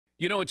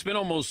You know, it's been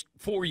almost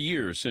 4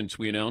 years since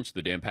we announced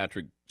the Dan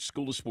Patrick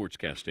School of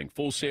Sportscasting,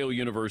 Full Sail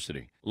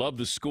University. Love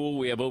the school.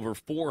 We have over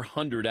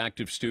 400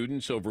 active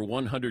students, over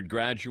 100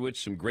 graduates,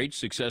 some great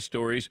success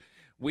stories.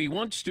 We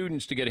want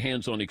students to get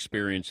hands-on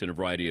experience in a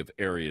variety of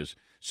areas.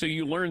 So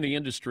you learn the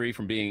industry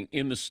from being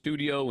in the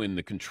studio, in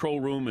the control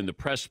room, in the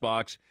press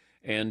box,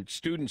 and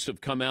students have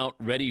come out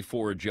ready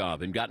for a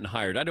job and gotten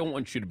hired. I don't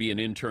want you to be an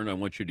intern. I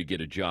want you to get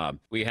a job.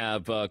 We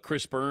have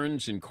Chris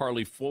Burns and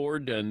Carly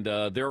Ford, and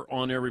they're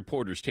on-air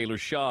reporters. Taylor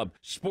Schaub,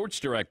 sports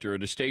director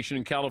at a station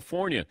in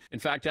California. In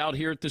fact, out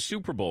here at the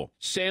Super Bowl.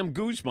 Sam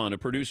Guzman, a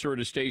producer at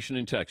a station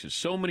in Texas.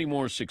 So many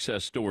more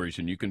success stories,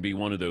 and you can be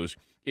one of those.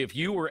 If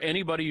you or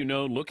anybody you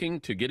know looking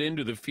to get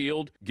into the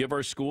field, give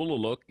our school a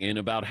look. In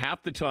about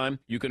half the time,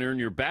 you can earn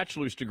your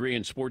bachelor's degree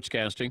in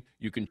sportscasting.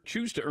 You can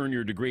choose to earn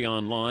your degree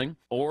online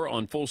or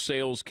on Full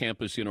Sail's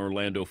campus in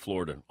Orlando,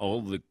 Florida.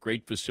 All the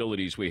great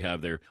facilities we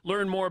have there.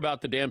 Learn more about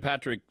the Dan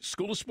Patrick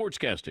School of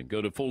Sportscasting.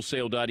 Go to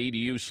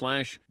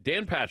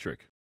fullsail.edu/Dan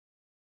Patrick.